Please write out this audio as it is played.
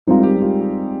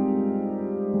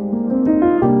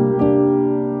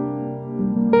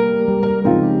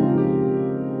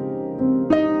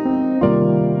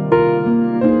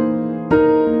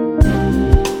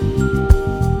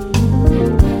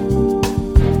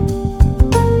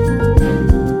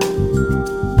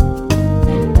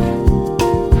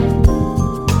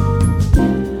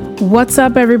What's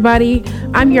up, everybody?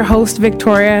 I'm your host,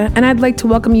 Victoria, and I'd like to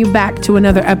welcome you back to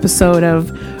another episode of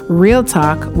Real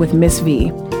Talk with Miss V.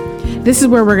 This is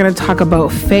where we're going to talk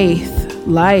about faith,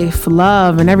 life,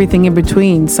 love, and everything in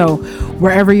between. So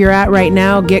wherever you're at right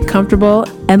now, get comfortable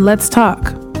and let's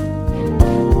talk.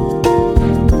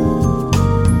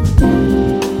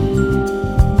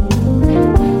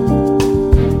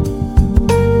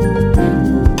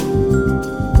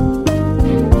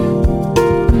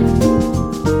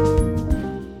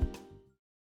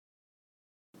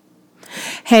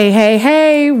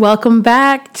 Hey, welcome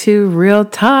back to Real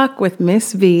Talk with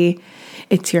Miss V.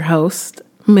 It's your host,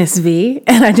 Miss V,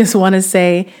 and I just want to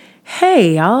say,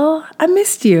 hey, y'all, I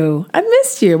missed you.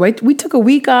 We took a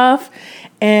week off,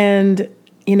 and,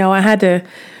 I had to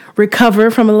recover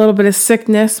from a little bit of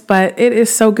sickness, but it is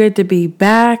so good to be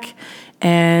back,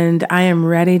 and I am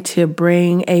ready to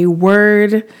bring a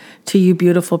word to you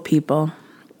beautiful people.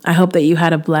 I hope that you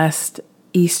had a blessed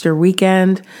Easter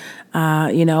weekend.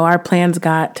 Our plans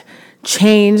got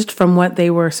changed from what they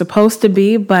were supposed to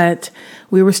be, but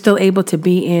we were still able to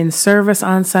be in service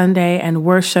on Sunday and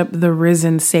worship the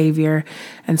risen Savior.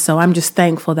 And so I'm just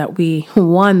thankful that we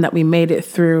made it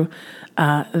through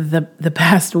the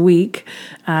past week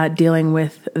dealing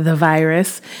with the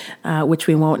virus, which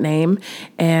we won't name.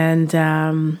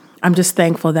 And I'm just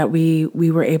thankful that we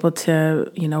were able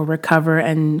to, recover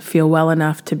and feel well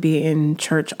enough to be in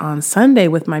church on Sunday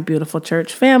with my beautiful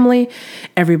church family,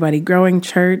 Everybody Growing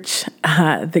Church,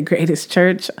 the greatest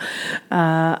church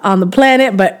on the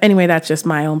planet. But anyway, that's just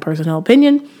my own personal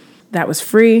opinion. That was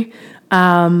free.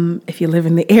 If you live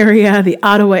in the area, the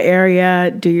Ottawa area,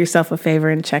 do yourself a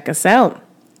favor and check us out.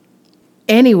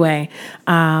 Anyway,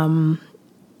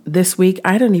 this week,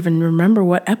 I don't even remember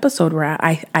what episode we're at.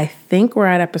 I think we're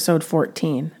at episode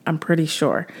 14. I'm pretty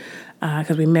sure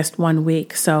because we missed 1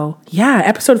 week. So yeah,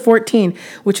 episode 14,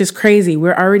 which is crazy.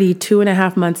 We're already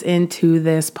 2.5 months into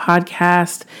this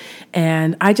podcast.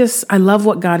 And I love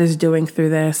what God is doing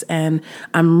through this. And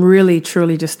I'm really,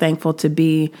 truly just thankful to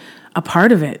be a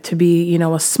part of it, to be,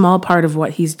 a small part of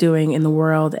what he's doing in the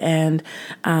world. And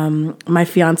my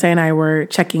fiance and I were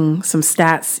checking some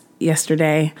stats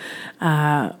yesterday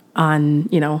on,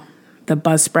 the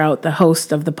Buzzsprout, the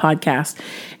host of the podcast.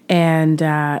 And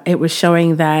it was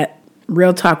showing that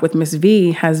Real Talk with Miss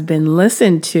V has been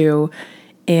listened to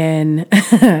in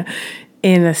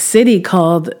in a city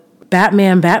called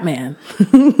Batman.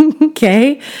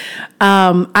 Okay.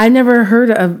 I never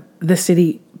heard of the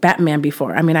city Batman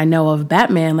before. I mean, I know of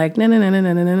Batman, like,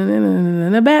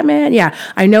 Batman. Yeah,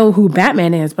 I know who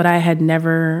Batman is, but I had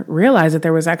never realized that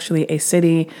there was actually a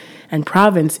city and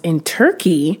province in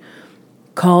Turkey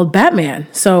called Batman.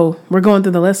 So we're going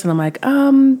through the list and I'm like,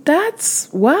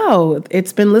 wow.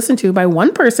 It's been listened to by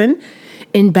one person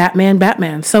in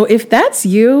Batman. So if that's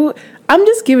you, I'm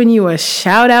just giving you a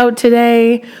shout out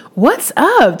today. What's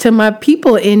up to my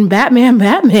people in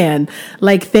Batman?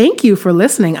 Like, thank you for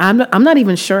listening. I'm not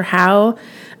even sure how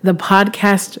the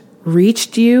podcast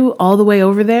reached you all the way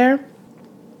over there,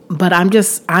 but I'm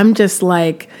just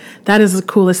like, that is the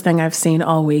coolest thing I've seen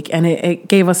all week. And it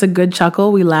gave us a good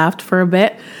chuckle. We laughed for a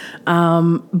bit,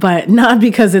 but not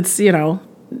because it's,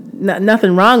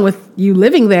 nothing wrong with you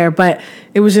living there, but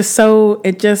it was just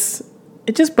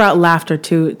it just brought laughter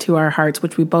to our hearts,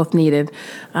 which we both needed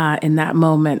in that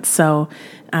moment. So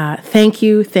thank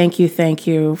you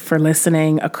for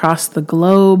listening across the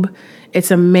globe.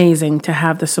 It's amazing to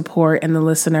have the support and the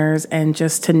listeners and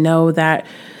just to know that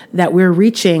we're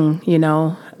reaching,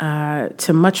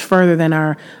 to much further than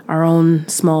our own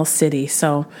small city.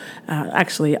 So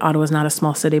actually, Ottawa's not a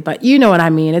small city, but you know what I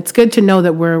mean. It's good to know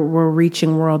that we're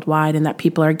reaching worldwide and that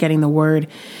people are getting the word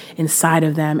inside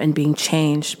of them and being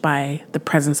changed by the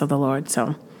presence of the Lord.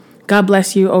 So God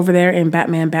bless you over there in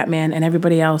Batman, and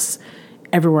everybody else,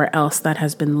 everywhere else that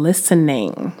has been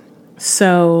listening.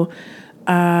 So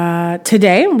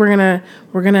today we're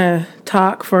gonna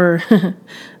talk for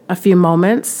a few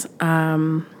moments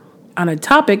on a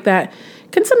topic that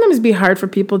can sometimes be hard for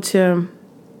people to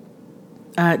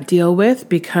deal with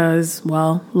because,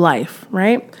 well, life,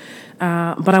 right?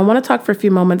 But I want to talk for a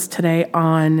few moments today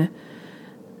on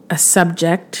a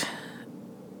subject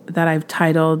that I've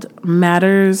titled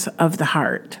Matters of the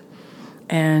Heart.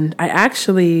 And I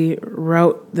actually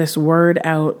wrote this word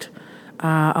out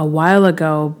a while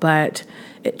ago, but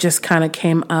it just kind of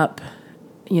came up,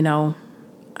 in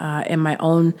my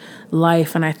own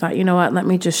life. And I thought, you know what, let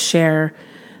me just share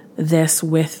this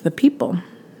with the people.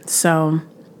 So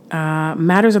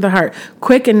Matters of the Heart.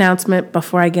 Quick announcement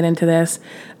before I get into this.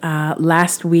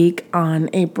 Last week on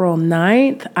April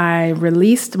 9th, I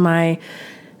released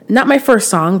not my first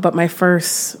song, but my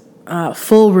first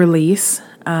full release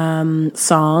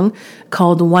song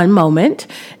called One Moment.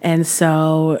 And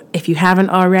so if you haven't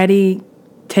already,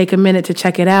 take a minute to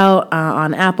check it out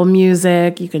on Apple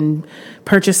Music. You can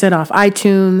purchase it off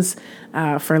iTunes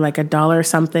for like $1 or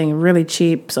something, really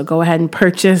cheap. So go ahead and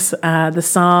purchase the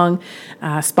song,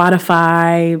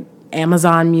 Spotify,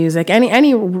 Amazon Music,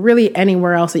 really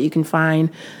anywhere else that you can find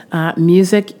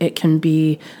music. It can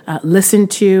be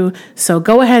listened to. So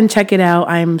go ahead and check it out.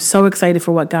 I'm so excited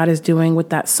for what God is doing with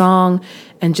that song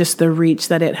and just the reach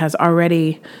that it has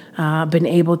already been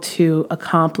able to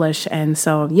accomplish. And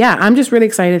so, yeah, I'm just really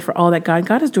excited for all that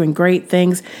God is doing great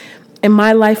things in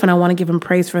my life, and I want to give him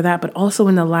praise for that, but also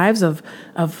in the lives of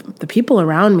the people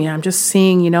around me. I'm just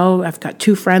seeing, I've got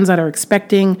 2 friends that are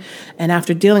expecting, and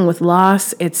after dealing with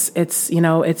loss, it's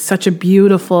such a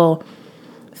beautiful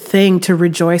thing to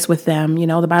rejoice with them.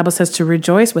 The Bible says to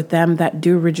rejoice with them that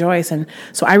do rejoice. And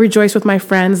so I rejoice with my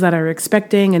friends that are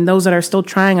expecting, and those that are still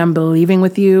trying. I'm believing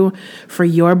with you for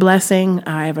your blessing.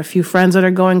 I have a few friends that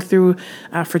are going through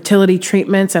fertility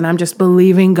treatments, and I'm just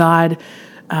believing God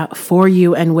for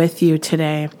you and with you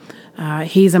today.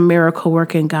 He's a miracle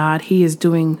working God. He is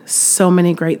doing so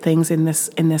many great things in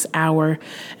this hour.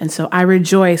 And so I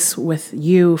rejoice with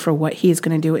you for what he's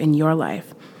going to do in your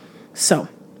life. So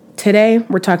today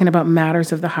we're talking about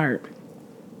matters of the heart.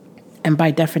 And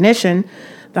by definition,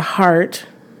 the heart,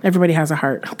 everybody has a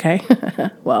heart, okay?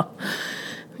 Well,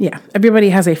 yeah, everybody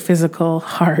has a physical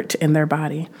heart in their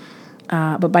body.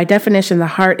 But by definition, the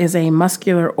heart is a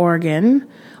muscular organ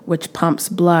which pumps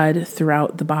blood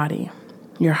throughout the body.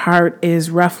 Your heart is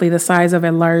roughly the size of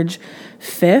a large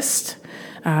fist,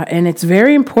 and it's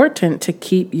very important to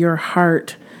keep your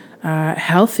heart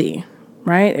healthy,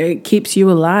 right? It keeps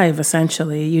you alive,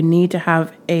 essentially. You need to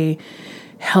have a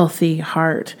healthy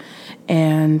heart.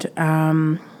 And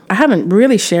I haven't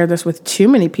really shared this with too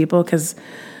many people because,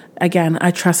 again,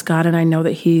 I trust God and I know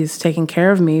that he's taking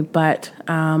care of me. But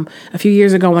a few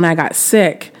years ago when I got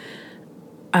sick,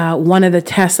 one of the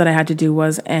tests that I had to do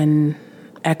was an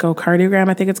echocardiogram,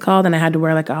 I think it's called, and I had to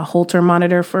wear like a Holter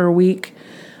monitor for a week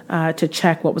to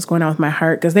check what was going on with my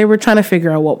heart because they were trying to figure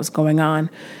out what was going on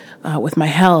with my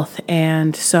health.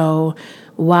 And so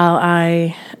while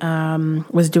I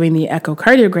was doing the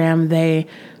echocardiogram, they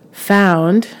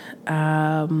found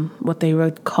what they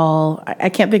would call, I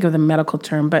can't think of the medical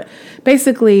term, but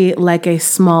basically like a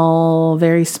small,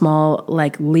 very small,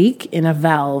 like leak in a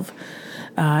valve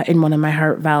in one of my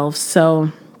heart valves.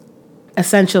 So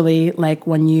essentially, like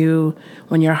when your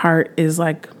heart is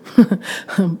like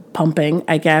pumping,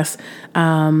 I guess,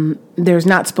 there's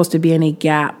not supposed to be any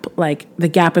gap. Like the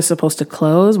gap is supposed to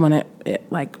close when it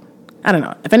like, I don't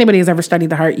know. If anybody has ever studied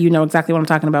the heart, you know exactly what I'm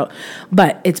talking about.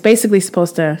 But it's basically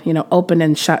supposed to, open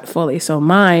and shut fully. So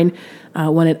mine,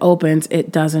 when it opens,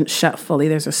 it doesn't shut fully.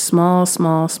 There's a small,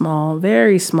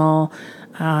 very small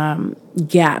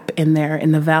gap in there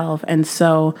in the valve. And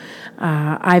so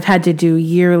I've had to do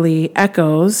yearly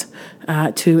echoes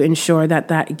to ensure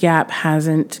that gap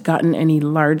hasn't gotten any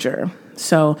larger.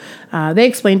 So they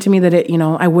explained to me that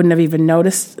I wouldn't have even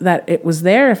noticed that it was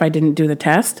there if I didn't do the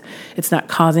test. It's not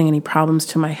causing any problems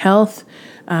to my health.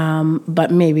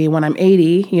 But maybe when I'm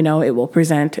 80, it will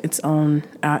present its own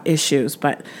issues.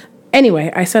 But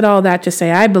anyway, I said all that to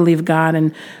say I believe God,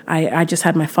 and I just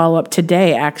had my follow-up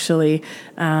today, actually,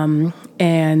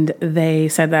 and they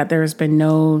said that there's been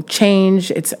no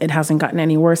change. It hasn't gotten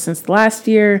any worse since last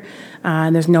year,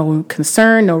 and there's no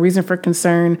concern, no reason for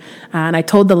concern. And I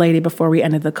told the lady before we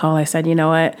ended the call, I said, you know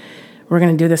what, we're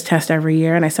going to do this test every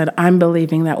year, and I said, I'm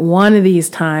believing that one of these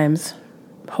times,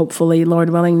 hopefully,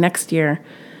 Lord willing, next year,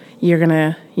 you're going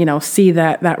to, see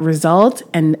that result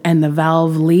and the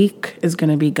valve leak is going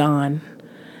to be gone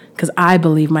because I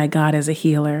believe my God is a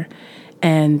healer.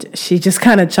 And she just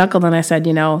kind of chuckled and I said,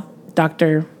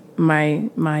 doctor, my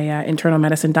internal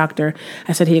medicine doctor,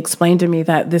 I said, he explained to me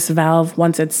that this valve,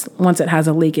 once it has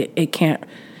a leak, it can't,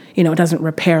 it doesn't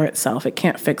repair itself. It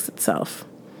can't fix itself.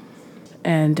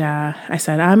 And I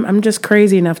said, I'm just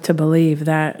crazy enough to believe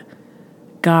that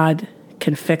God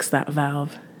can fix that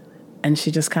valve. And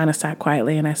she just kind of sat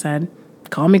quietly and I said,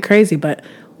 call me crazy, but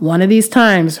one of these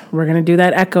times we're going to do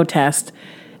that echo test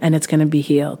and it's going to be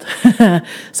healed.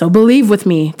 So believe with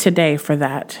me today for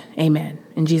that. Amen.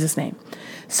 In Jesus' name.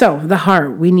 So the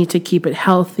heart, we need to keep it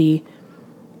healthy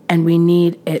and we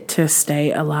need it to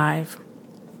stay alive.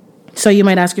 So you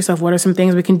might ask yourself, what are some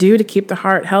things we can do to keep the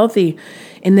heart healthy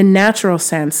in the natural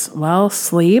sense? Well,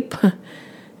 sleep,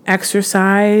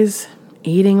 exercise,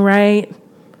 eating right.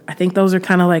 I think those are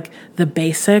kind of like the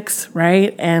basics,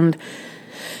 right? And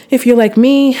if you're like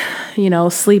me,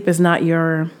 sleep is not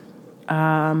your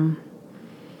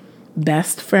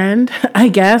best friend, I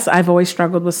guess. I've always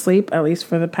struggled with sleep, at least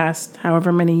for the past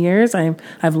however many years.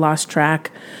 I've lost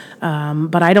track,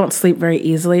 but I don't sleep very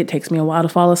easily. It takes me a while to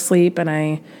fall asleep, and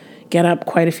I get up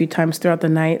quite a few times throughout the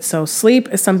night. So sleep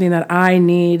is something that I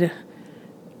need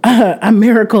a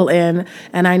miracle in,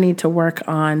 and I need to work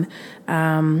on.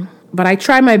 But I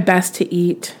try my best to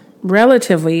eat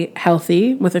relatively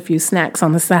healthy with a few snacks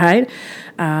on the side.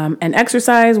 And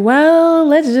exercise, well,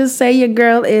 let's just say your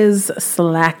girl is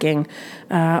slacking.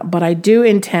 But I do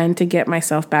intend to get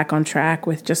myself back on track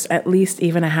with just at least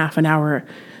even a half an hour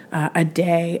a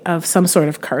day of some sort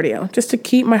of cardio, just to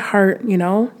keep my heart,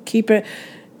 keep it.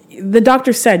 The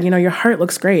doctor said, your heart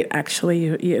looks great, actually.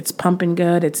 It's pumping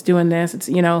good. It's doing this.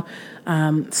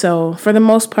 So for the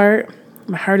most part,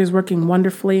 my heart is working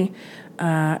wonderfully,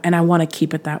 and I want to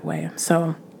keep it that way.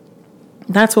 So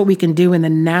that's what we can do in the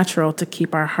natural to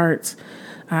keep our hearts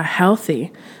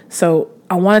healthy. So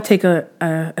I want to take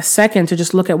a second to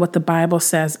just look at what the Bible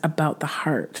says about the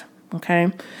heart, okay?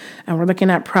 And we're looking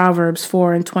at Proverbs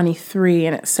 4:23,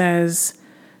 and it says,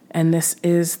 and this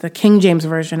is the King James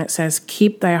Version, it says,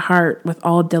 "Keep thy heart with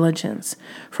all diligence,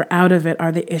 for out of it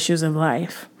are the issues of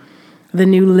life." The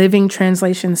New Living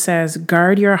Translation says,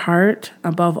 "Guard your heart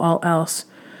above all else,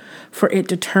 for it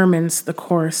determines the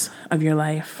course of your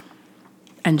life."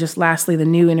 And just lastly, the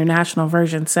New International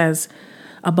Version says,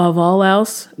 "Above all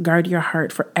else, guard your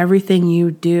heart, for everything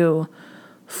you do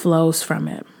flows from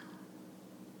it."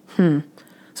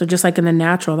 So just like in the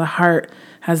natural, the heart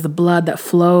has the blood that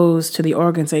flows to the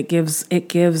organs. It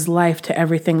gives life to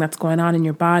everything that's going on in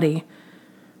your body.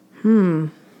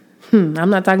 I'm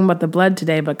not talking about the blood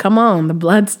today, but come on, the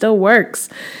blood still works.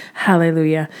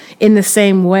 Hallelujah. In the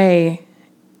same way,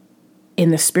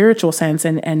 in the spiritual sense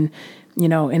and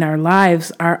in our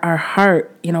lives, our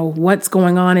heart, what's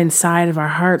going on inside of our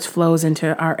hearts flows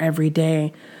into our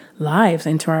everyday lives,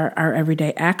 into our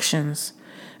everyday actions.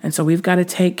 And so we've got to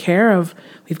take care of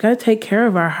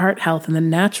our heart health in the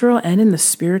natural and in the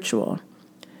spiritual.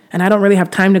 And I don't really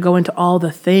have time to go into all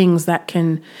the things that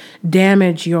can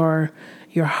damage your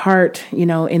heart,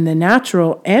 in the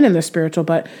natural and in the spiritual,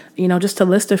 but, just to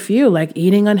list a few, like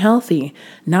eating unhealthy,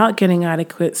 not getting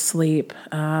adequate sleep,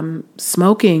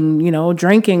 smoking,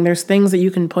 drinking. There's things that you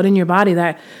can put in your body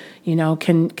that,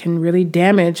 can really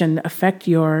damage and affect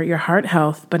your heart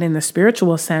health. But in the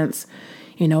spiritual sense,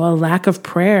 a lack of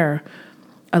prayer,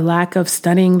 a lack of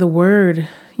studying the word,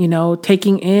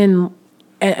 taking in,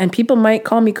 and people might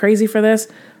call me crazy for this.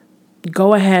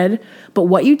 Go ahead. But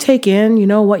what you take in,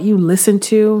 what you listen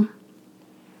to,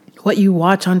 what you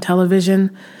watch on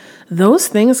television, those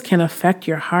things can affect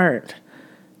your heart.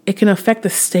 It can affect the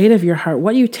state of your heart.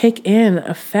 What you take in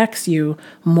affects you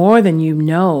more than you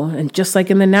know. And just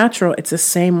like in the natural, it's the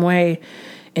same way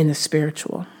in the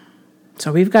spiritual.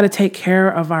 So we've got to take care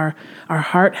of our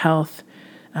heart health,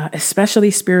 especially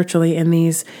spiritually in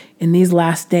these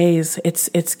last days.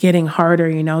 It's getting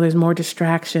harder. There's more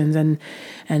distractions, and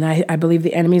I believe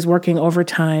the enemy's working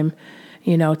overtime,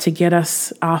 to get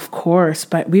us off course.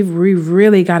 But we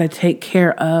really got to take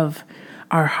care of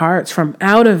our hearts. From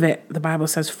out of it, the Bible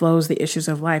says, flows the issues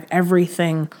of life.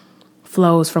 Everything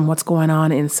flows from what's going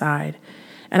on inside.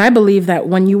 And I believe that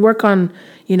when you work on,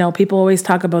 people always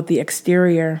talk about the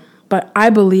exterior, but I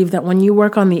believe that when you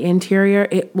work on the interior,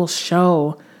 it will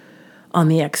show on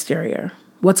the exterior.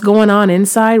 What's going on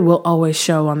inside will always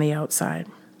show on the outside.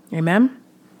 Amen?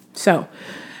 So,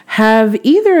 have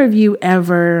either of you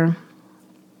ever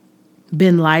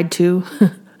been lied to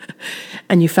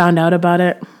and you found out about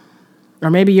it? Or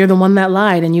maybe you're the one that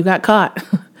lied and you got caught.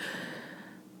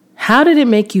 How did it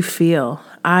make you feel?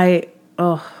 You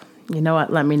know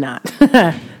what? Let me not.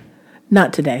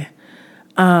 Not today.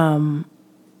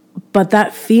 But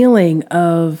that feeling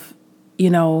of,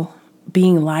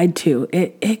 being lied to,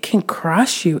 it can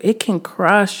crush you. It can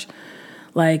crush,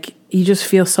 like, you just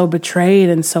feel so betrayed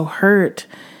and so hurt.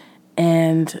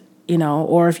 And,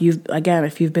 or if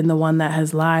you've been the one that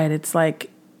has lied, it's like,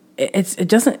 it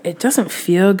doesn't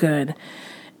feel good.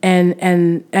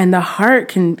 And the heart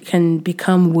can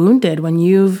become wounded when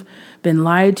you've been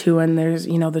lied to and there's,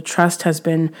 the trust has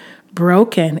been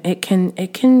broken. It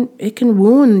can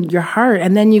wound your heart,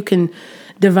 and then you can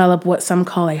develop what some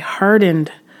call a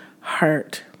hardened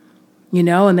heart,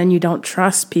 and then you don't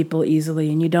trust people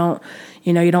easily, and you don't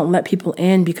let people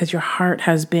in because your heart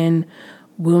has been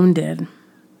wounded.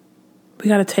 We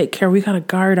got to take care. We got to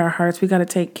guard our hearts. We got to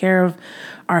take care of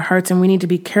our hearts, and we need to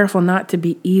be careful not to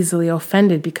be easily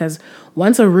offended, because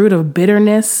once a root of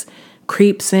bitterness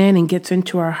creeps in and gets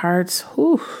into our hearts,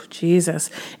 Jesus,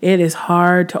 it is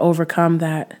hard to overcome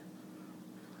that.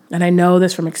 And I know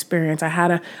this from experience. I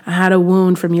had a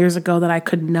wound from years ago that I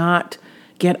could not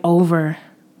get over,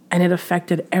 and it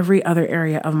affected every other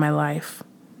area of my life.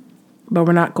 But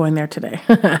we're not going there today.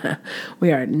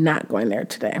 We are not going there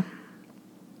today.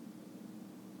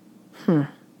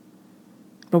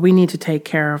 But we need to take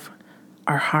care of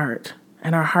our heart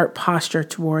and our heart posture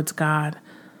towards God.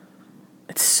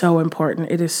 It's so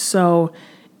important. It is so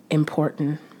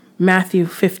important. Matthew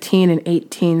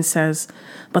 15:18 says,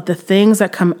 "But the things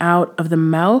that come out of the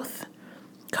mouth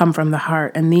come from the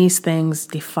heart, and these things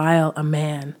defile a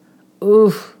man."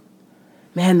 Ooh,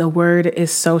 man, the word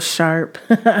is so sharp.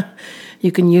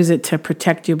 You can use it to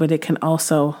protect you, but it can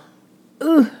also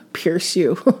pierce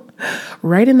you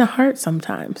right in the heart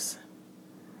sometimes.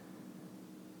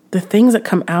 The things that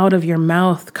come out of your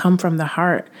mouth come from the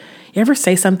heart. You ever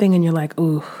say something and you're like,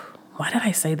 ooh, why did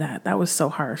I say that? That was so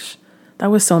harsh.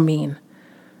 That was so mean.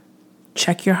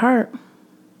 Check your heart.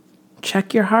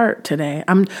 Check your heart today.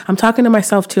 I'm talking to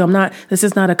myself too. This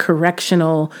is not a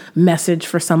correctional message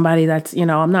for somebody that's,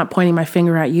 I'm not pointing my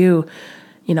finger at you.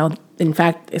 In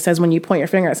fact, it says when you point your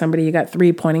finger at somebody, you got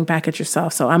 3 pointing back at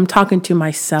yourself. So I'm talking to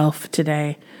myself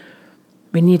today.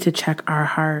 We need to check our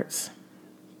hearts.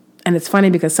 And it's funny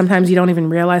because sometimes you don't even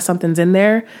realize something's in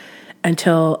there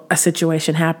until a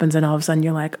situation happens and all of a sudden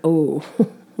you're like, oh,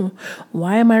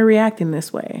 why am I reacting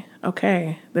this way?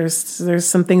 Okay, there's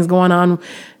some things going on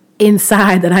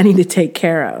inside that I need to take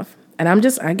care of. And I'm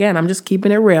just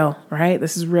keeping it real, right?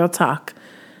 This is real talk.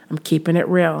 I'm keeping it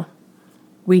real.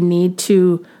 We need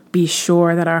to be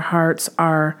sure that our hearts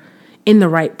are in the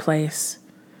right place.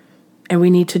 And we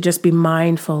need to just be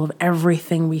mindful of every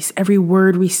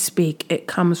word we speak. It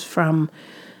comes from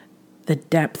the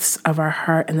depths of our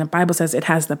heart. And the Bible says it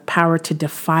has the power to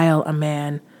defile a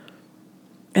man.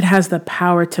 It has the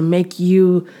power to make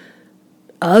you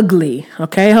ugly.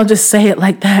 Okay, I'll just say it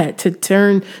like that. To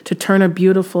turn a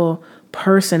beautiful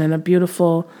person and a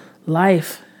beautiful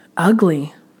life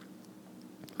ugly.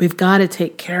 We've got to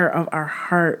take care of our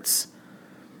hearts.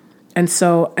 And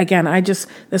so again,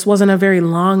 this wasn't a very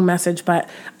long message, but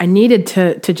I needed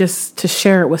to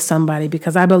share it with somebody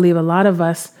because I believe a lot of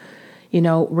us,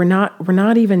 we're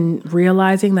not even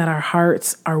realizing that our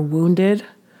hearts are wounded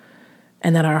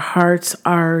and that our hearts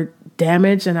are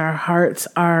damaged and our hearts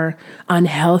are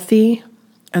unhealthy.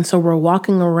 And so we're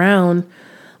walking around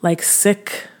like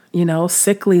sickly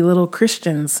little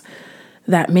Christians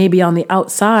that maybe on the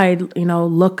outside,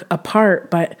 look apart,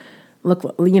 but look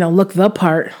the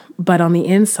part, but on the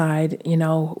inside,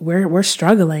 we're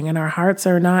struggling and our hearts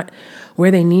are not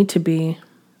where they need to be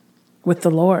with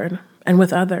the Lord and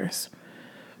with others.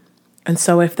 And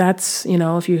so if that's,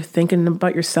 if you're thinking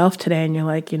about yourself today and you're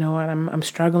like, I'm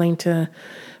struggling to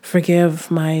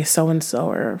forgive my so-and-so,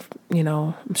 or,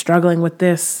 I'm struggling with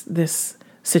this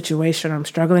situation, or I'm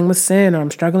struggling with sin, or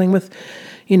I'm struggling with,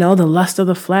 the lust of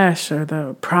the flesh or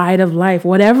the pride of life,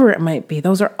 whatever it might be.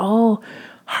 Those are all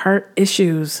heart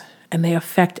issues and they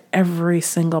affect every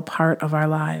single part of our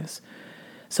lives.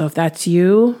 So if that's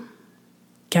you,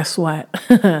 guess what?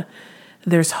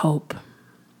 There's hope.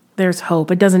 There's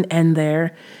hope. It doesn't end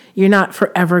there. You're not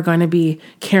forever going to be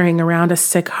carrying around a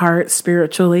sick heart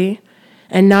spiritually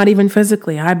and not even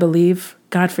physically. I believe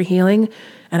God for healing,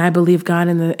 and I believe God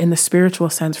in the spiritual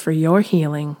sense for your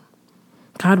healing.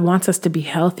 God wants us to be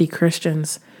healthy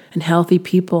Christians and healthy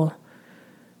people.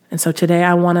 And so today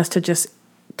I want us to just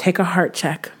take a heart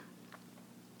check.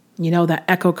 That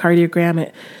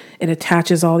echocardiogram, it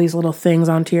attaches all these little things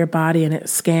onto your body and it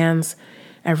scans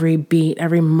every beat,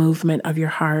 every movement of your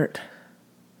heart.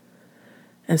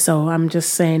 And so I'm just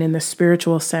saying, in the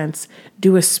spiritual sense,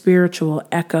 do a spiritual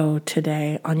echo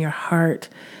today on your heart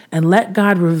and let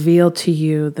God reveal to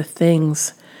you the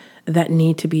things that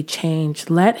need to be changed.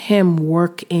 Let Him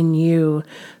work in you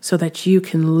so that you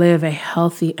can live a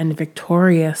healthy and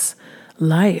victorious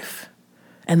life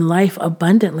and life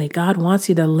abundantly. God wants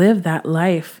you to live that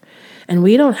life. And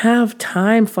we don't have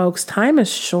time, folks. Time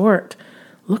is short.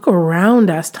 Look around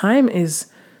us. Time is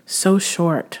so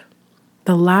short.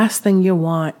 The last thing you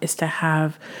want is to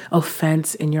have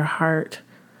offense in your heart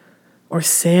or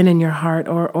sin in your heart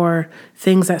or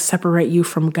things that separate you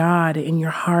from God in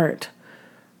your heart.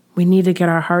 We need to get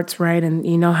our hearts right. And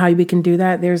you know how we can do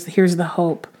that? Here's the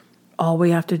hope. All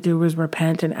we have to do is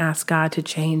repent and ask God to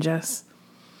change us.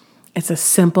 It's as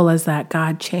simple as that.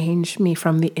 God, change me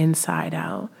from the inside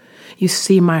out. You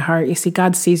see my heart. You see,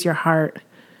 God sees your heart,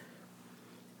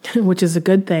 which is a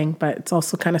good thing, but it's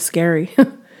also kind of scary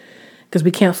because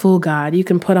we can't fool God. You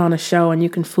can put on a show and you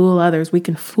can fool others. We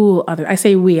can fool others. I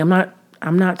say we. I'm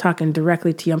not talking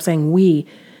directly to you. I'm saying we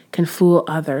can fool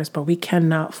others, but we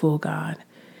cannot fool God.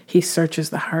 He searches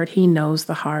the heart. He knows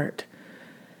the heart.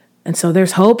 And so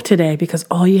there's hope today, because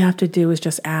all you have to do is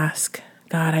just ask,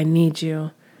 God, I need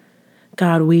you.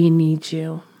 God, we need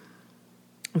you.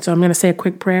 And so I'm going to say a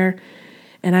quick prayer.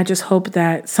 And I just hope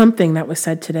that something that was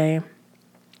said today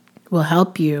will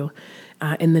help you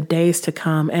in the days to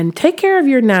come, and take care of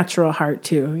your natural heart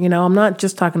too. You know, I'm not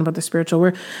just talking about the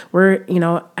spiritual. We're, you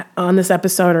know, on this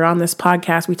episode or on this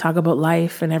podcast, we talk about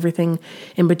life and everything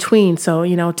in between. So,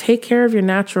 you know, take care of your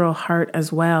natural heart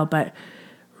as well, but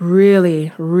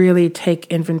really, really take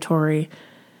inventory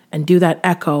and do that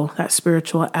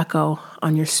spiritual echo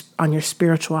on your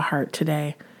spiritual heart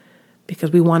today.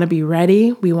 Because we want to be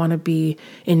ready. We want to be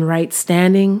in right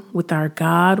standing with our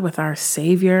God, with our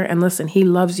Savior. And listen, He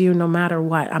loves you no matter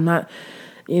what.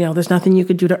 There's nothing you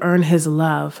could do to earn His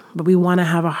love. But we want to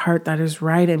have a heart that is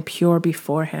right and pure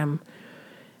before Him.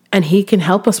 And He can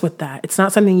help us with that. It's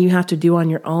not something you have to do on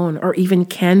your own, or even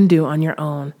can do on your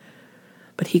own.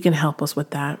 But He can help us with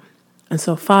that. And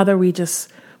so, Father, we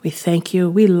thank you.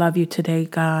 We love you today,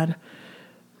 God.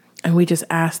 And we just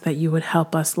ask that you would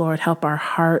help us, Lord. Help our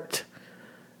heart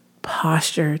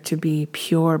posture to be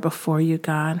pure before you,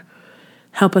 God.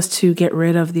 Help us to get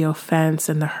rid of the offense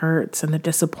and the hurts and the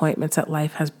disappointments that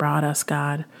life has brought us,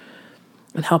 God.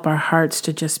 And help our hearts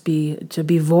to just be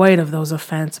void of those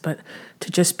offense, but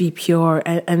to just be pure.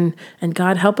 And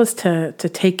God, help us to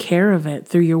take care of it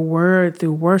through your word,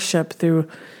 through worship, through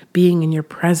being in your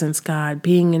presence, God,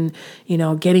 being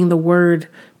in, getting the word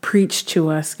preached to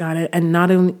us, God, and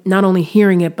not only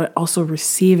hearing it, but also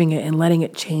receiving it and letting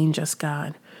it change us,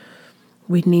 God.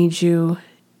 We need you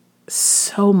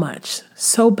so much,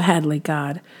 so badly,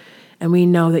 God. And we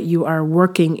know that you are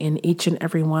working in each and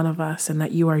every one of us, and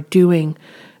that you are doing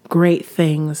great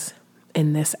things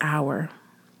in this hour.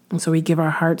 And so we give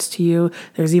our hearts to you.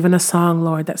 There's even a song,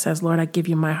 Lord, that says, Lord, I give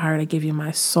you my heart, I give you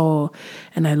my soul,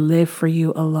 and I live for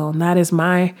you alone. That is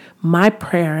my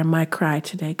prayer and my cry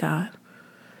today, God.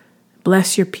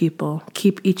 Bless your people.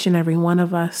 Keep each and every one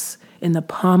of us in the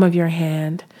palm of your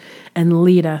hand, and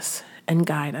lead us and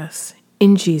guide us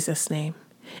in Jesus' name.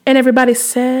 And everybody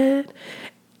said,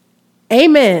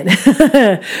 amen.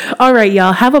 All right,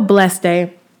 y'all, have a blessed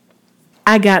day.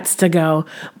 I gots to go,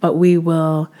 but we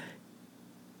will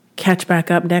catch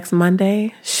back up next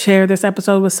Monday. Share this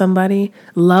episode with somebody.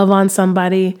 Love on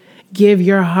somebody. Give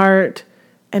your heart.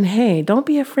 And hey, don't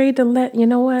be afraid to let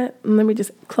me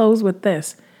just close with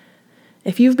this.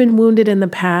 If you've been wounded in the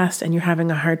past and you're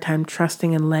having a hard time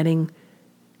trusting and letting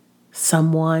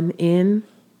someone in,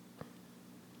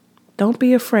 don't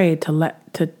be afraid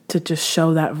to just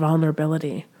show that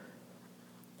vulnerability.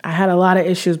 I had a lot of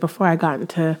issues before I got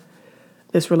into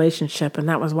this relationship, and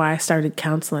that was why I started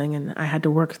counseling, and I had to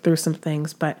work through some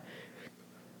things. But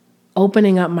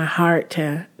opening up my heart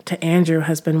to Andrew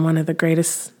has been one of the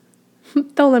greatest,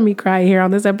 don't let me cry here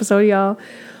on this episode, y'all,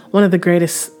 one of the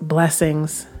greatest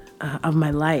blessings of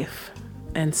my life.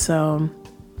 And so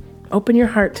open your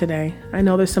heart today. I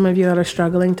know there's some of you that are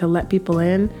struggling to let people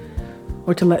in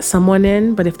or to let someone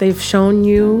in, but if they've shown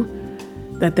you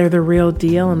that they're the real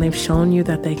deal and they've shown you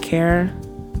that they care,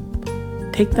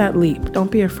 take that leap.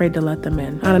 Don't be afraid to let them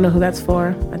in. I don't know who that's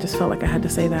for. I just felt like I had to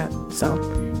say that.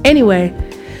 So anyway,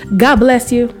 God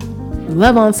bless you.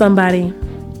 Love on somebody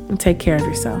and take care of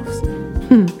yourselves.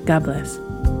 God bless.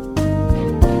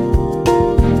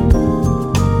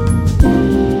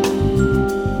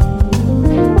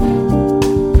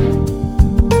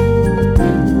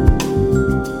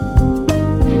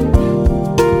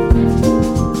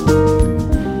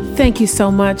 Thank you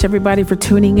so much, everybody, for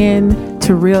tuning in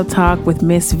to Real Talk with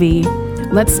Miss V.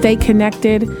 Let's stay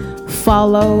connected.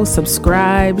 Follow,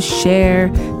 subscribe, share,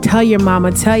 tell your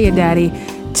mama, tell your daddy.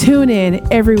 Tune in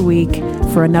every week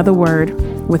for another word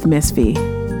with Miss V.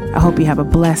 I hope you have a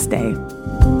blessed day.